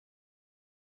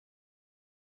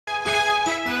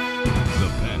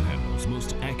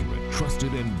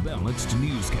trusted and balanced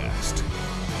newscast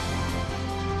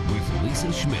with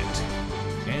Lisa Schmidt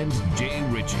and Jay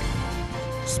Ritchie.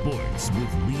 Sports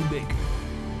with Lee Baker.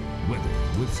 Weather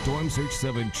with Storm Surge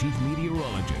 7 Chief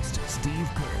Meteorologist Steve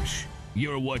Kirsch.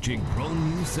 You're watching Pro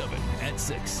News 7 at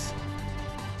 6.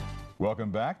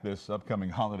 Welcome back. This upcoming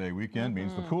holiday weekend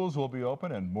means the pools will be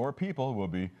open and more people will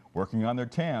be working on their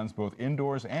tans both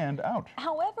indoors and out.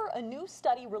 However, a new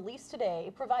study released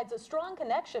today provides a strong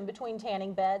connection between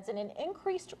tanning beds and an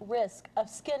increased risk of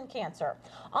skin cancer.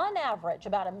 On average,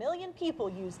 about 1 million people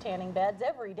use tanning beds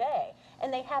every day,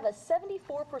 and they have a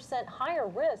 74% higher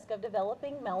risk of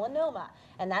developing melanoma.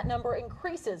 And that number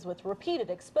increases with repeated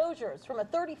exposures, from a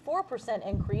 34%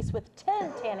 increase with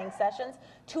 10 tanning sessions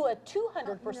to a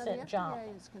 200% jump. The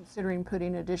FDA is considering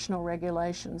putting additional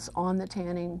regulations on the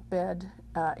tanning bed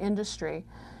industry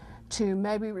to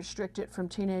maybe restrict it from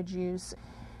teenage use.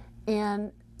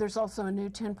 And there's also a new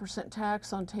 10%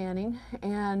 tax on tanning,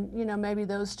 and maybe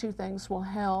those two things will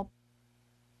help.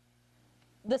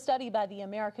 The study by the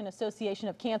American Association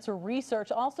of Cancer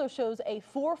Research also shows a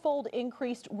 4-fold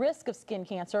increased risk of skin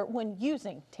cancer when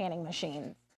using tanning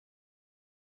machines.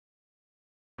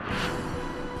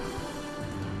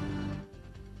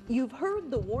 You've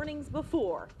heard the warnings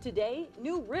before. Today,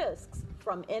 new risks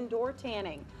from indoor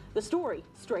tanning. The story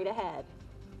straight ahead.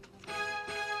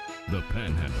 The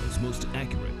Panhandle's most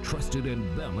accurate, trusted,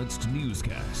 and balanced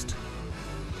newscast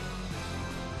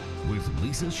with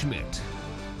Lisa Schmidt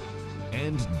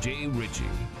and Jay Ritchie.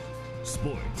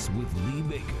 Sports with Lee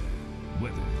Baker.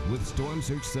 Weather with Storm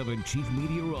Surge 7 Chief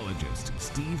Meteorologist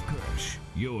Steve Kirsch.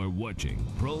 You're watching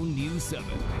Pro News 7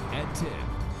 at 10.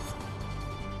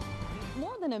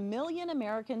 More than 1 million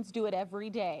Americans do it every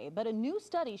day, but a new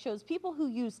study shows people who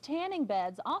use tanning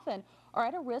beds often are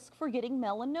at a risk for getting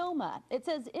melanoma. It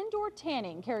says indoor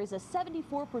tanning carries a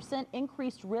 74%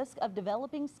 increased risk of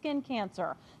developing skin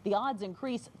cancer. The odds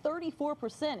increase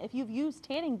 34% if you've used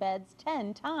tanning beds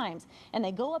 10 times, and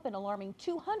they go up an alarming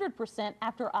 200%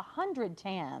 after 100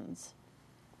 tans.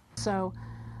 So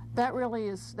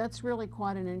that's really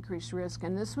quite an increased risk,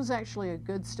 and this was actually a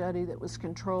good study that was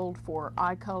controlled for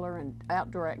eye color and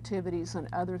outdoor activities and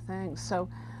other things. So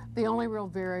the only real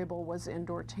variable was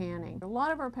indoor tanning. A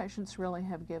lot of our patients really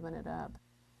have given it up.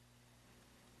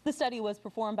 The study was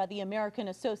performed by the American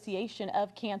Association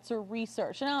of Cancer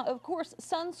Research. Now, of course,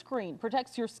 sunscreen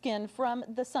protects your skin from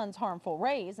the sun's harmful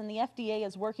rays, and the FDA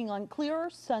is working on clearer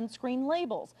sunscreen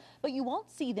labels. But you won't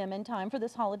see them in time for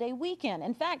this holiday weekend.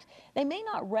 In fact, they may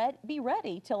not be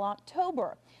ready till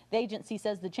October. The agency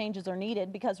says the changes are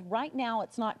needed because right now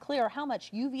it's not clear how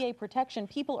much UVA protection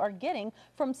people are getting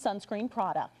from sunscreen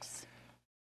products.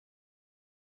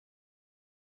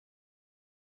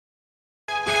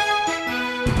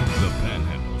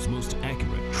 Most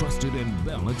accurate, trusted, and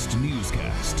balanced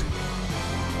newscast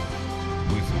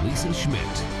with Lisa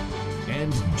Schmidt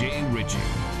and Jay Ritchie.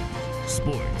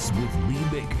 Sports with Lee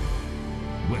Baker.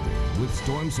 Weather with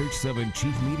Storm Surge 7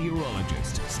 Chief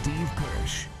Meteorologist Steve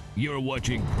Kirsch. You're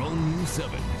watching Pro News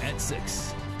 7 at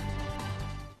 6.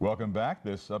 Welcome back.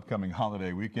 This upcoming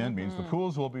holiday weekend means the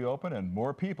pools will be open and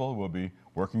more people will be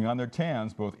working on their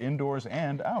tans both indoors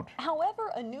and out.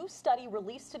 However, a new study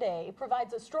released today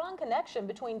provides a strong connection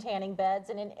between tanning beds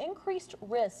and an increased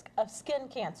risk of skin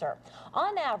cancer.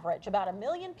 On average, about 1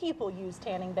 million people use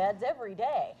tanning beds every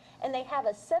day, and they have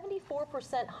a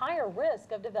 74% higher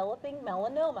risk of developing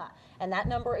melanoma. And that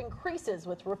number increases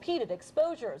with repeated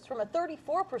exposures, from a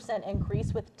 34%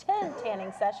 increase with 10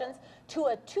 tanning sessions to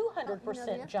a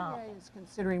 200% jump. The FDA is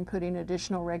considering putting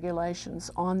additional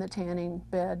regulations on the tanning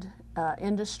bed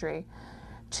industry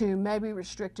to maybe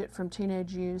restrict it from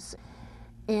teenage use.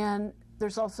 And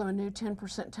there's also a new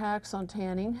 10% tax on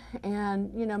tanning,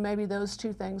 and maybe those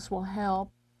two things will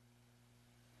help.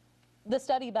 The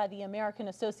study by the American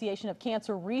Association of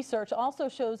Cancer Research also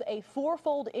shows a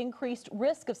 4-fold increased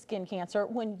risk of skin cancer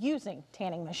when using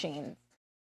tanning machines.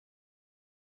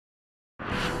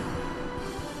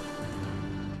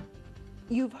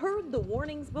 You've heard the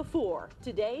warnings before.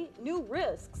 Today, new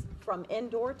risks from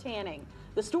indoor tanning.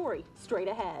 The story straight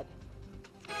ahead.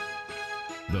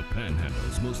 The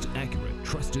Panhandle's most accurate,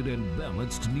 trusted, and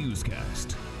balanced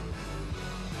newscast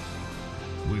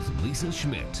with Lisa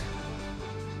Schmidt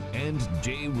and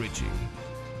Jay Ritchie.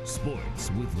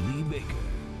 Sports with Lee Baker.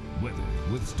 Weather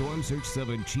with Storm Surge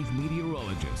 7 Chief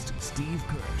Meteorologist Steve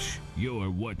Kirsch. You're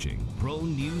watching Pro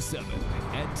News 7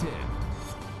 at 10.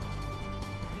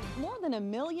 More than 1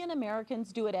 million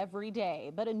Americans do it every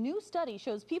day, but a new study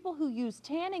shows people who use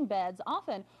tanning beds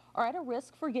often are at a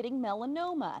risk for getting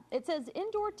melanoma. It says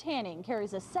indoor tanning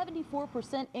carries a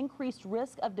 74% increased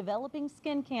risk of developing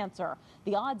skin cancer.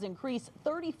 The odds increase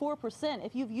 34%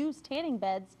 if you've used tanning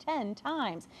beds 10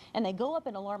 times, and they go up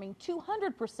an alarming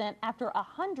 200% after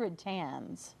 100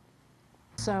 tans.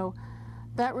 So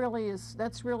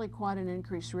that's really quite an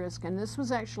increased risk, and this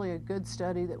was actually a good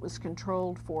study that was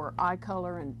controlled for eye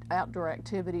color and outdoor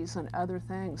activities and other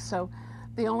things. So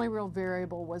the only real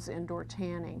variable was indoor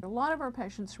tanning. A lot of our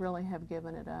patients really have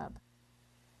given it up.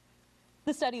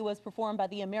 The study was performed by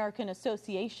the American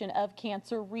Association of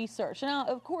Cancer Research. Now,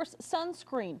 of course,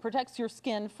 sunscreen protects your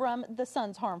skin from the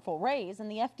sun's harmful rays, and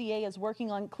the FDA is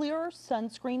working on clearer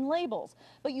sunscreen labels.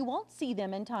 But you won't see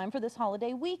them in time for this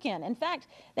holiday weekend. In fact,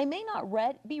 they may not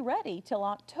be ready till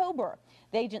October.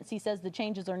 The agency says the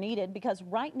changes are needed because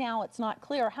right now it's not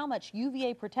clear how much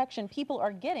UVA protection people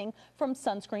are getting from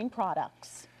sunscreen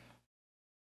products.